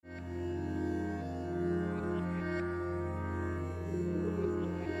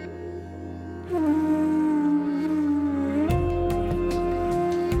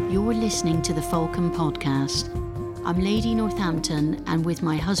listening to the Falcon podcast. I'm Lady Northampton, and with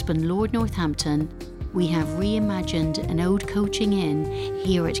my husband Lord Northampton, we have reimagined an old coaching inn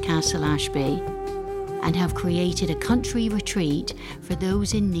here at Castle Ashby and have created a country retreat for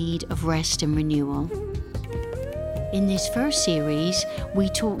those in need of rest and renewal. In this first series, we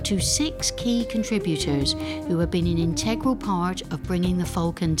talk to 6 key contributors who have been an integral part of bringing the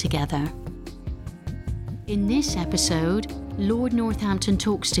Falcon together. In this episode, Lord Northampton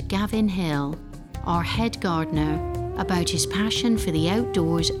talks to Gavin Hill, our head gardener, about his passion for the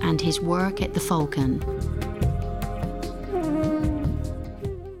outdoors and his work at the Falcon.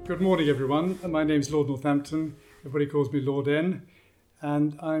 Good morning, everyone. My name's Lord Northampton. Everybody calls me Lord N.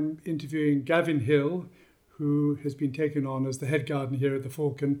 And I'm interviewing Gavin Hill, who has been taken on as the head gardener here at the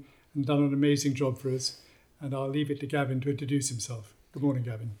Falcon and done an amazing job for us. And I'll leave it to Gavin to introduce himself. Good morning,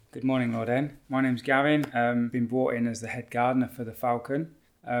 Gavin. Good morning, Lord N. My name's Gavin. Been brought in as the head gardener for the Falcon.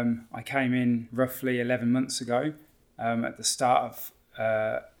 I came in roughly 11 months ago at the start of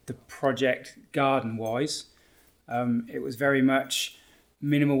the project garden-wise. It was very much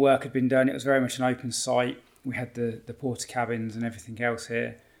minimal work had been done. It was very much an open site. We had the porta cabins and everything else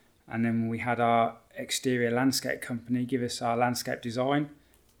here. And then we had our exterior landscape company give us our landscape design.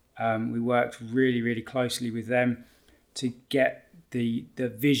 We worked really, really closely with them to get the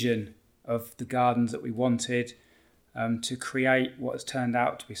vision of the gardens that we wanted, to create what has turned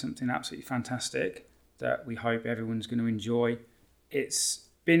out to be something absolutely fantastic that we hope everyone's going to enjoy. It's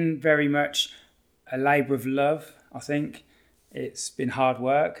been very much a labour of love, I think. It's been hard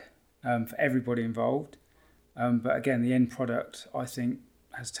work for everybody involved. But again, the end product, I think,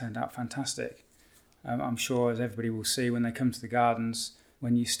 has turned out fantastic. I'm sure, as everybody will see when they come to the gardens,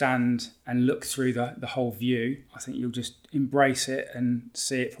 when you stand and look through the whole view, I think you'll just embrace it and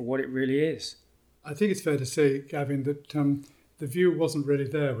see it for what it really is. I think it's fair to say, Gavin, that the view wasn't really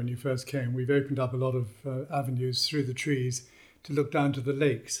there when you first came. We've opened up a lot of avenues through the trees to look down to the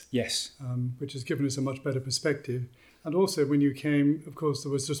lakes. Yes. Which has given us a much better perspective. And also when you came, of course,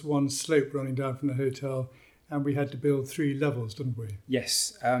 there was just one slope running down from the hotel and we had to build 3 levels, didn't we?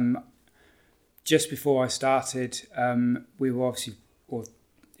 Yes. Just before I started, we were obviously,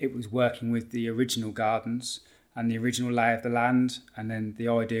 it was working with the original gardens and the original lay of the land. And then the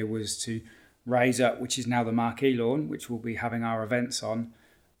idea was to raise up, which is now the marquee lawn, which we'll be having our events on,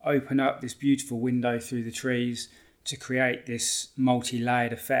 open up this beautiful window through the trees to create this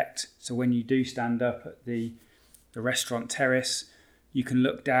multi-layered effect. So when you do stand up at the restaurant terrace, you can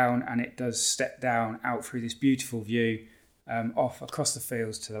look down and it does step down out through this beautiful view off across the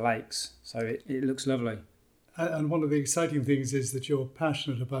fields to the lakes. So it looks lovely. And one of the exciting things is that you're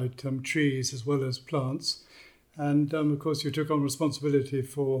passionate about trees as well as plants. And of course, you took on responsibility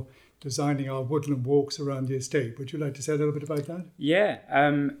for designing our woodland walks around the estate. Would you like to say a little bit about that? Yeah,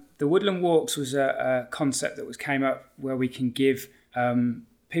 the woodland walks was a concept that came up where we can give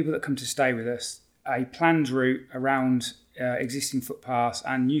people that come to stay with us a planned route around existing footpaths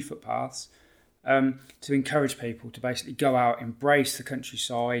and new footpaths to encourage people to basically go out, embrace the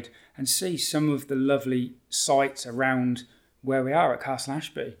countryside and see some of the lovely sights around where we are at Castle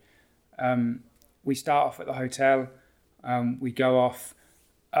Ashby. We start off at the hotel, we go off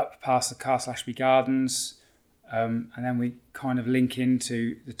up past the Castle Ashby Gardens, and then we kind of link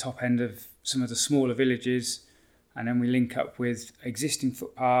into the top end of some of the smaller villages, and then we link up with existing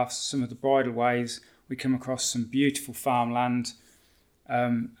footpaths, some of the bridleways. We come across some beautiful farmland,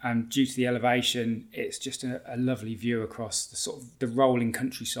 and due to the elevation, it's just a lovely view across the sort of the rolling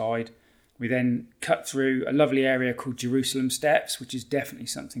countryside. We then cut through a lovely area called Jerusalem Steps, which is definitely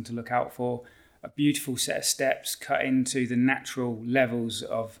something to look out for. A beautiful set of steps cut into the natural levels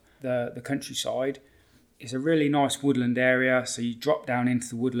of the countryside. It's a really nice woodland area, so you drop down into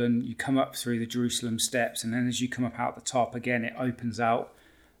the woodland, you come up through the Jerusalem Steps, and then as you come up out the top, again, it opens out.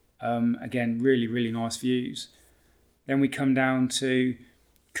 Again, really, really nice views. Then we come down to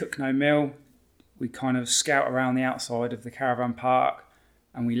Cookno Mill. We kind of scout around the outside of the caravan park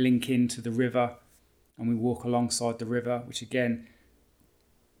and we link into the river and we walk alongside the river, which again,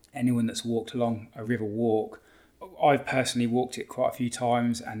 anyone that's walked along a river walk, I've personally walked it quite a few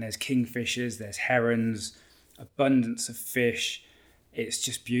times, and there's kingfishers, there's herons, abundance of fish. It's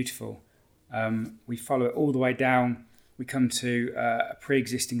just beautiful. We follow it all the way down. We come to a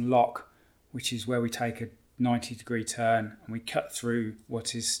pre-existing lock, which is where we take a 90-degree turn and we cut through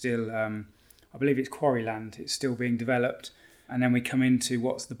what is still, I believe it's quarry land. It's still being developed. And then we come into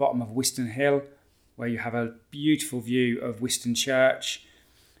what's the bottom of Wiston Hill, where you have a beautiful view of Wiston Church.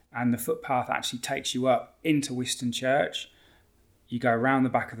 And the footpath actually takes you up into Wiston Church. You go around the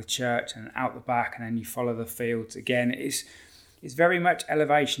back of the church and out the back, and then you follow the fields. Again, It's very much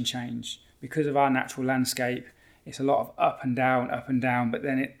elevation change. Because of our natural landscape, it's a lot of up and down, but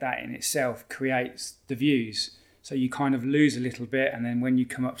then that in itself creates the views. So you kind of lose a little bit, and then when you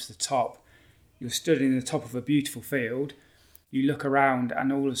come up to the top, you're stood in the top of a beautiful field, you look around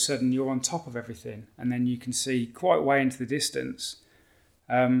and all of a sudden you're on top of everything, and then you can see quite way into the distance.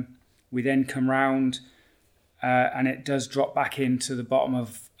 We then come round and it does drop back into the bottom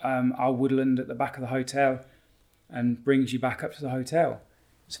of our woodland at the back of the hotel and brings you back up to the hotel.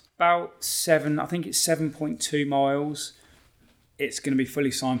 It's about 7.2 miles. It's going to be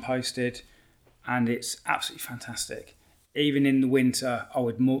fully signposted and it's absolutely fantastic. Even in the winter, I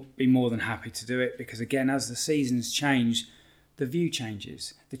would be more than happy to do it because, again, as the seasons change, the view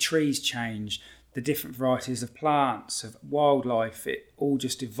changes, the trees change, the different varieties of plants, of wildlife, it all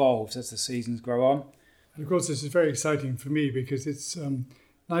just evolves as the seasons grow on. And of course, this is very exciting for me because it's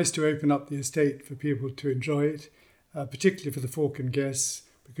nice to open up the estate for people to enjoy it, particularly for the Falcon guests,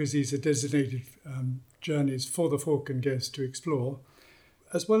 because these are designated journeys for the Falcon guests to explore.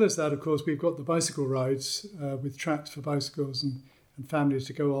 As well as that, of course, we've got the bicycle rides with tracks for bicycles and families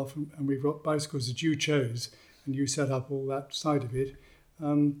to go off, and we've got bicycles that you chose and you set up all that side of it.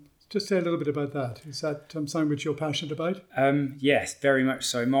 Just say a little bit about that. Is that something which you're passionate about? Yes, very mumuch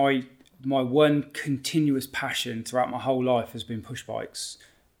so. My one continuous passion throughout my whole life has been push bikes.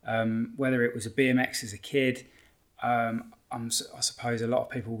 Whether it was a BMX as a kid, I suppose a lot of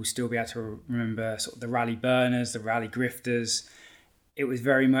people will still be able to remember sort of the rally burners, the rally grifters. It was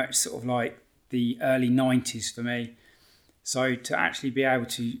very much sort of like the early 90s for me. So to actually be able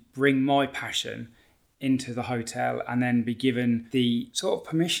to bring my passion into the hotel and then be given the sort of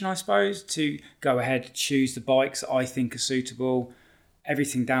permission, I suppose, to go ahead, choose the bikes that I think are suitable,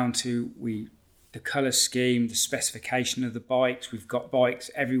 everything down to the colour scheme, the specification of the bikes. We've got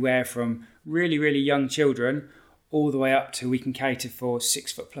bikes everywhere from really, really young children all the way up to we can cater for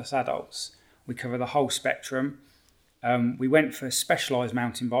 6 foot plus adults. We cover the whole spectrum. We went for Specialized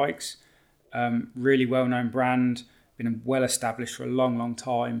mountain bikes, really well-known brand, been well established for a long, long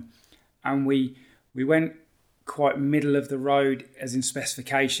time. And we went quite middle of the road as in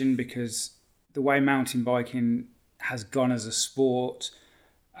specification because the way mountain biking has gone as a sport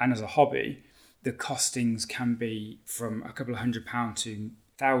and as a hobby, the costings can be from a couple of £100 to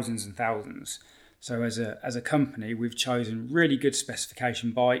thousands and thousands. So as a company, we've chosen really good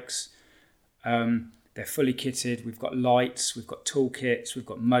specification bikes. They're fully kitted. We've got lights, we've got toolkits, we've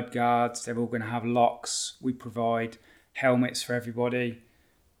got mud guards. They're all going to have locks. We provide helmets for everybody.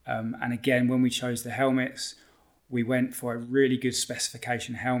 And again, when we chose the helmets, we went for a really good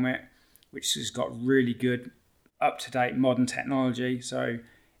specification helmet, which has got really good up-to-date modern technology. So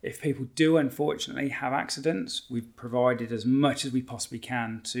if people do unfortunately have accidents, we've provided as much as we possibly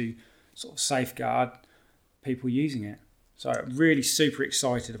can to sort of safeguard people using it. So really super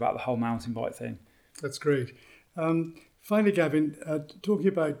excited about the whole mountain bike thing. That's great. Finally, Gavin, talking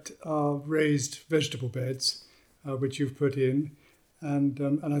about our raised vegetable beds, which you've put in,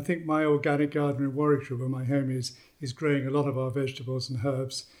 and I think my organic garden in Warwickshire, where my home is growing a lot of our vegetables and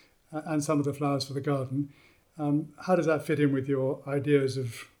herbs and some of the flowers for the garden. How does that fit in with your ideas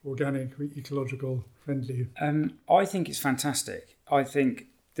of organic, ecological, friendly? I think it's fantastic. I think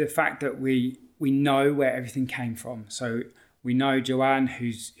the fact that we know where everything came from. So we know Joanne,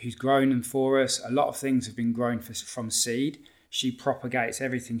 who's grown them for us. A lot of things have been grown from seed. She propagates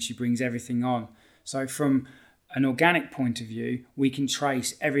everything. She brings everything on. So from an organic point of view, we can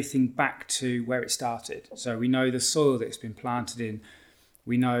trace everything back to where it started. So we know the soil that it's been planted in.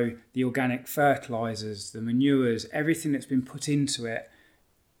 We know the organic fertilisers, the manures, everything that's been put into it.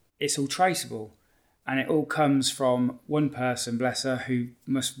 It's all traceable. And it all comes from one person, bless her, who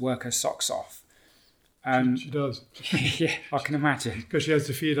must work her socks off. She does. Yeah, I can imagine. Because she has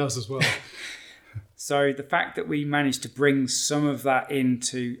to feed us as well. So the fact that we managed to bring some of that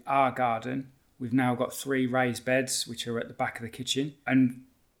into our garden, we've now got 3 raised beds, which are at the back of the kitchen. And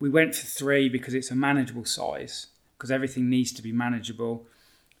we went for 3 because it's a manageable size, because everything needs to be manageable.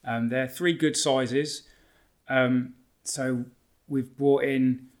 They're 3 good sizes. So we've brought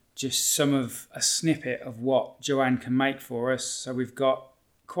in just a snippet of what Joanne can make for us. So we've got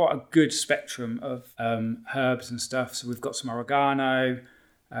quite a good spectrum of herbs and stuff. So we've got some oregano,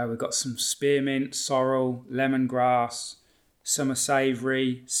 we've got some spearmint, sorrel, lemongrass, some are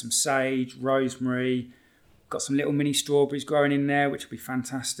savoury, some sage, rosemary. Got some little mini strawberries growing in there, which will be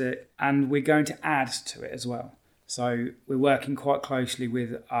fantastic. And we're going to add to it as well. So we're working quite closely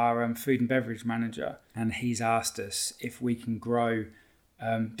with our food and beverage manager, and he's asked us if we can grow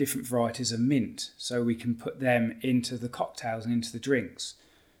different varieties of mint so we can put them into the cocktails and into the drinks.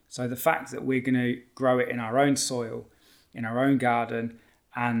 So the fact that we're going to grow it in our own soil in our own garden,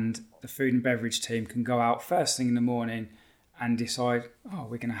 and the food and beverage team can go out first thing in the morning and decide, oh,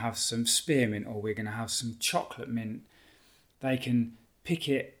 we're going to have some spearmint or we're going to have some chocolate mint. They can pick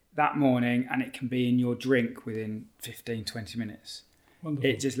it that morning and it can be in your drink within 15, 20 minutes. Wonderful.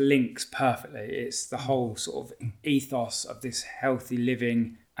 It just links perfectly. It's the whole sort of ethos of this healthy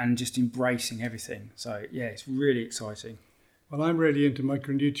living and just embracing everything. So, yeah, it's really exciting. Well, I'm really into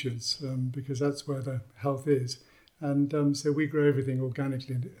micronutrients because that's where the health is. And so we grow everything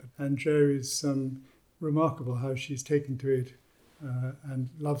organically. And Jo is remarkable how she's taken to it and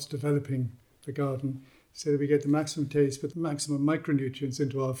loves developing the garden so that we get the maximum taste but the maximum micronutrients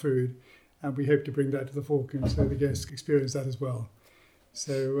into our food. And we hope to bring that to the Falcon so the guests experience that as well.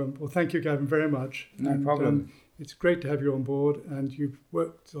 So, well, thank you, Gavin, very much. No problem. It's great to have you on board, and you've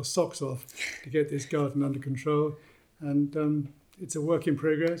worked your socks off to get this garden under control. And it's a work in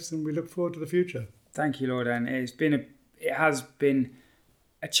progress, and we look forward to the future. Thank you, Lord. And it has been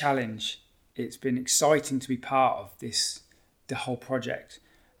a challenge. It's been exciting to be part of the whole project,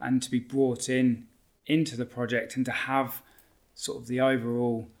 and to be brought into the project, and to have sort of the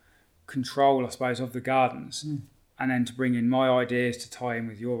overall control, I suppose, of the gardens. And then to bring in my ideas to tie in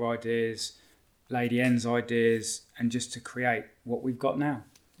with your ideas, Lady N's ideas, and just to create what we've got now.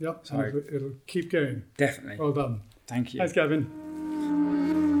 Yep, so it'll keep going. Definitely. Well done. Thank you. Thanks, Gavin.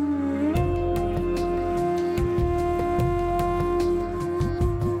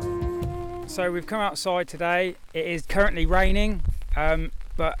 So we've come outside today. It is currently raining,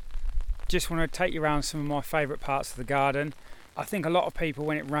 but just want to take you around some of my favourite parts of the garden. I think a lot of people,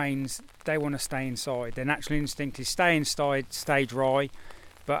 when it rains, they want to stay inside. Their natural instinct is stay inside, stay dry.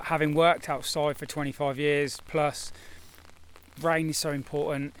 But having worked outside for 25 years plus, rain is so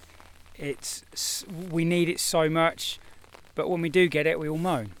important. We need it so much. But when we do get it, we all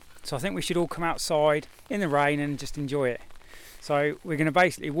moan. So I think we should all come outside in the rain and just enjoy it. So we're going to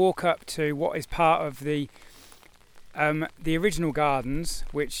basically walk up to what is part of the original gardens,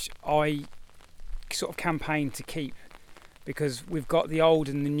 which I sort of campaigned to keep. Because we've got the old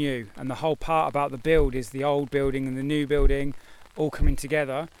and the new, and the whole part about the build is the old building and the new building all coming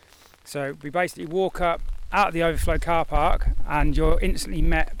together. So we basically walk up out of the overflow car park and you're instantly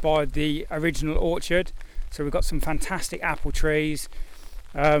met by the original orchard. So we've got some fantastic apple trees.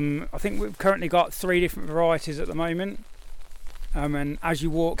 I think we've currently got 3 different varieties at the moment. And as you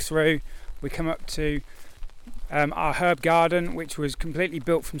walk through, we come up to our herb garden, which was completely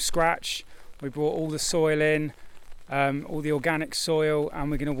built from scratch. We brought all the soil in, all the organic soil, and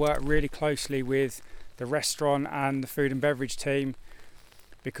we're going to work really closely with the restaurant and the food and beverage team,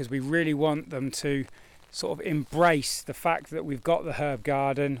 because we really want them to sort of embrace the fact that we've got the herb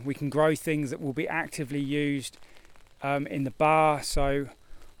garden. We can grow things that will be actively used in the bar. So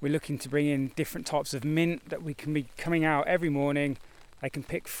we're looking to bring in different types of mint that we can be coming out every morning. They can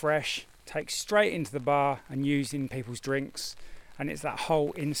pick fresh, take straight into the bar and use in people's drinks. And it's that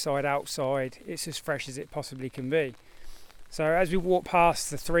whole inside outside, it's as fresh as it possibly can be. So as we walk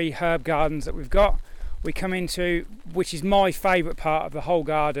past the 3 herb gardens that we've got, we come into, which is my favourite part of the whole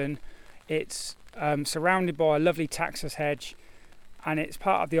garden. It's surrounded by a lovely taxus hedge, and it's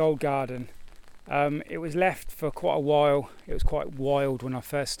part of the old garden. It was left for quite a while. It was quite wild when I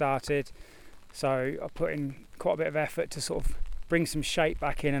first started, so I put in quite a bit of effort to sort of bring some shape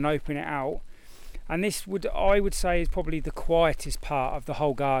back in and open it out. And this I would say is probably the quietest part of the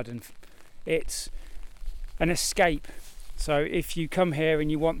whole garden. It's an escape. So if you come here and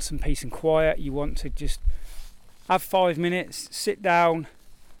you want some peace and quiet, you want to just have 5 minutes, sit down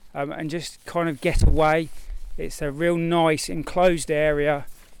and just kind of get away. It's a real nice enclosed area,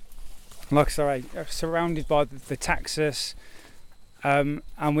 like I say, surrounded by the taxus, and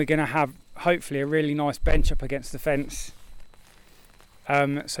we're going to have hopefully a really nice bench up against the fence.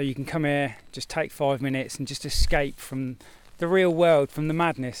 So you can come here, just take 5 minutes and just escape from the real world, from the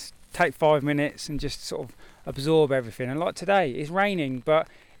madness. Take 5 minutes and just sort of absorb everything. And like today, it's raining, but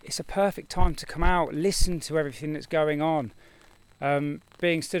it's a perfect time to come out, listen to everything that's going on.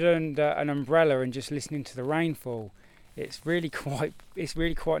 Being stood under an umbrella and just listening to the rainfall, it's really quite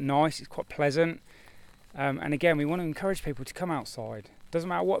nice. It's quite pleasant. And again, we want to encourage people to come outside. Doesn't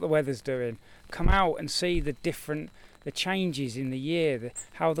matter what the weather's doing. Come out and see the changes in the year,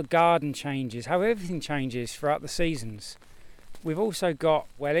 how the garden changes, how everything changes throughout the seasons. We've also got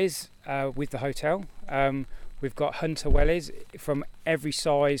wellies with the hotel. We've got hunter wellies from every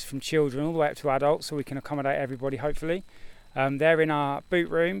size, from children all the way up to adults, so we can accommodate everybody hopefully. They're in our boot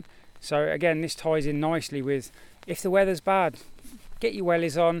room. So again, this ties in nicely with, if the weather's bad, get your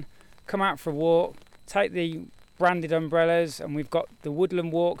wellies on, come out for a walk, take the branded umbrellas, and we've got the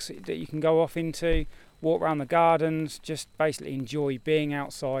woodland walks that you can go off into, walk around the gardens, just basically enjoy being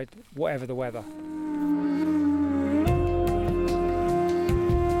outside, whatever the weather.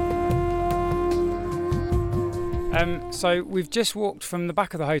 So we've just walked from the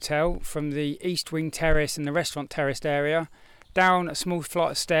back of the hotel, from the East Wing Terrace and the restaurant terraced area, down a small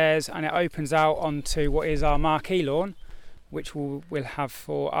flight of stairs, and it opens out onto what is our marquee lawn, which we'll have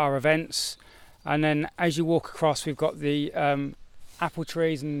for our events. And then as you walk across, we've got the apple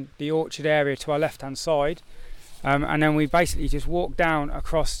trees and the orchard area to our left hand side, and then we basically just walk down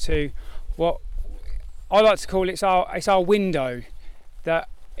across to what I like to call it's our window, that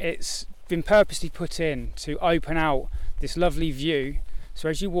it's been purposely put in to open out this lovely view. So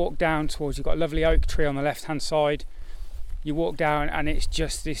as you walk down towards, you've got a lovely oak tree on the left hand side, you walk down and it's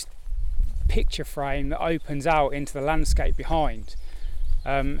just this picture frame that opens out into the landscape behind.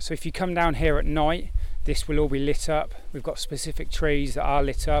 So if you come down here at night, this will all be lit up. We've got specific trees that are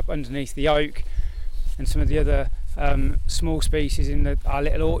lit up underneath the oak and some of the other small species in our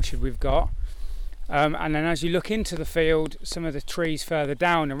little orchard we've got. And then as you look into the field, some of the trees further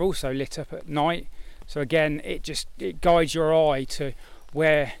down are also lit up at night. So again, it guides your eye to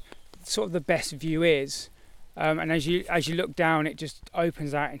where sort of the best view is. And as you look down, it just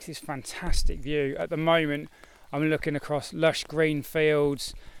opens out into this fantastic view. At the moment, I'm looking across lush green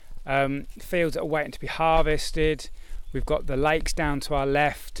fields, fields that are waiting to be harvested. We've got the lakes down to our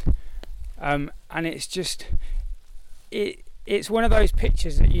left, and it's just it's one of those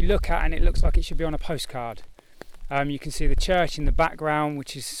pictures that you look at and it looks like it should be on a postcard. You can see the church in the background,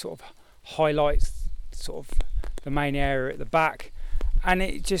 which is sort of highlights sort of the main area at the back, and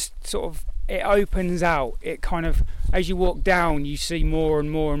it just sort of it opens out. It kind of, as you walk down, you see more and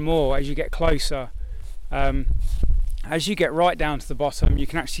more and more as you get closer. As you get right down to the bottom, you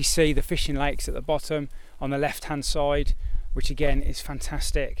can actually see the fishing lakes at the bottom on the left hand side, which again is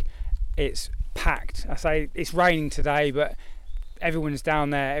fantastic. It's packed. I say it's raining today, but everyone's down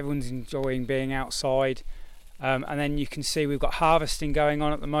there, everyone's enjoying being outside. And then you can see we've got harvesting going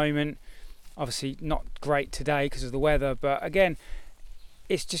on at the moment. Obviously not great today because of the weather, but again,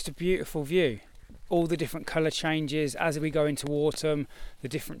 it's just a beautiful view. All the different colour changes as we go into autumn, the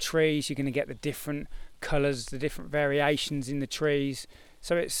different trees, you're going to get the different colours, the different variations in the trees.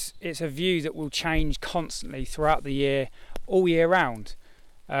 So it's a view that will change constantly throughout the year, all year round.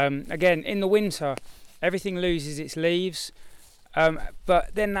 Again, in the winter, everything loses its leaves,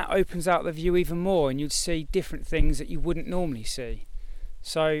 but then that opens out the view even more, and you'd see different things that you wouldn't normally see.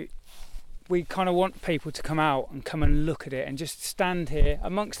 So we kind of want people to come out and come and look at it and just stand here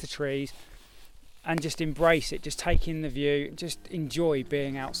amongst the trees and just embrace it, just take in the view, just enjoy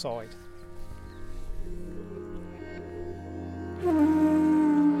being outside.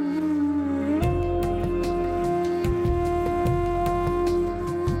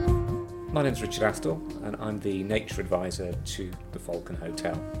 My name's Richard Astle and I'm the nature advisor to the Falcon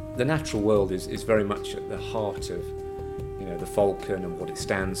Hotel. The natural world is very much at the heart of the Falcon and what it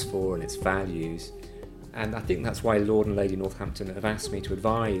stands for and its values, and I think that's why Lord and Lady Northampton have asked me to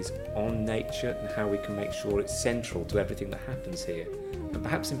advise on nature and how we can make sure it's central to everything that happens here, and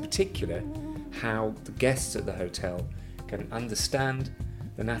perhaps in particular how the guests at the hotel can understand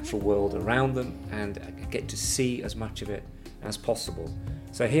the natural world around them and get to see as much of it as possible.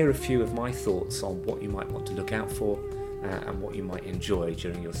 So here are a few of my thoughts on what you might want to look out for and what you might enjoy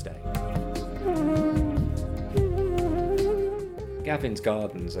during your stay. Gavin's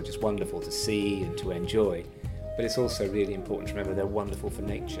gardens are just wonderful to see and to enjoy, but it's also really important to remember they're wonderful for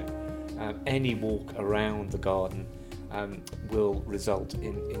nature. Any walk around the garden will result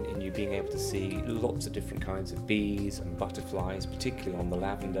in you being able to see lots of different kinds of bees and butterflies, particularly on the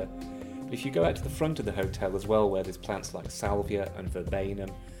lavender. But if you go out to the front of the hotel as well, where there's plants like salvia and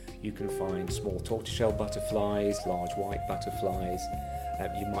verbenum, you can find small tortoiseshell butterflies, large white butterflies.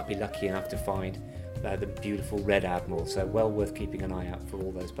 You might be lucky enough to find the beautiful red admiral, so well worth keeping an eye out for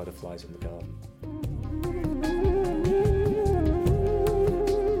all those butterflies in the garden.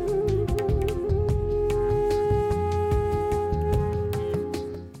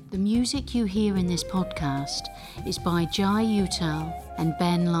 The music you hear in this podcast is by Jai Utal and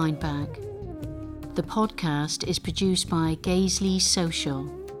Ben Linebag. The podcast is produced by Gaisley Social.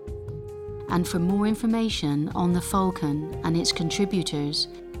 And for more information on the Falcon and its contributors,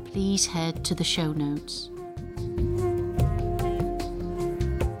 please head to the show notes.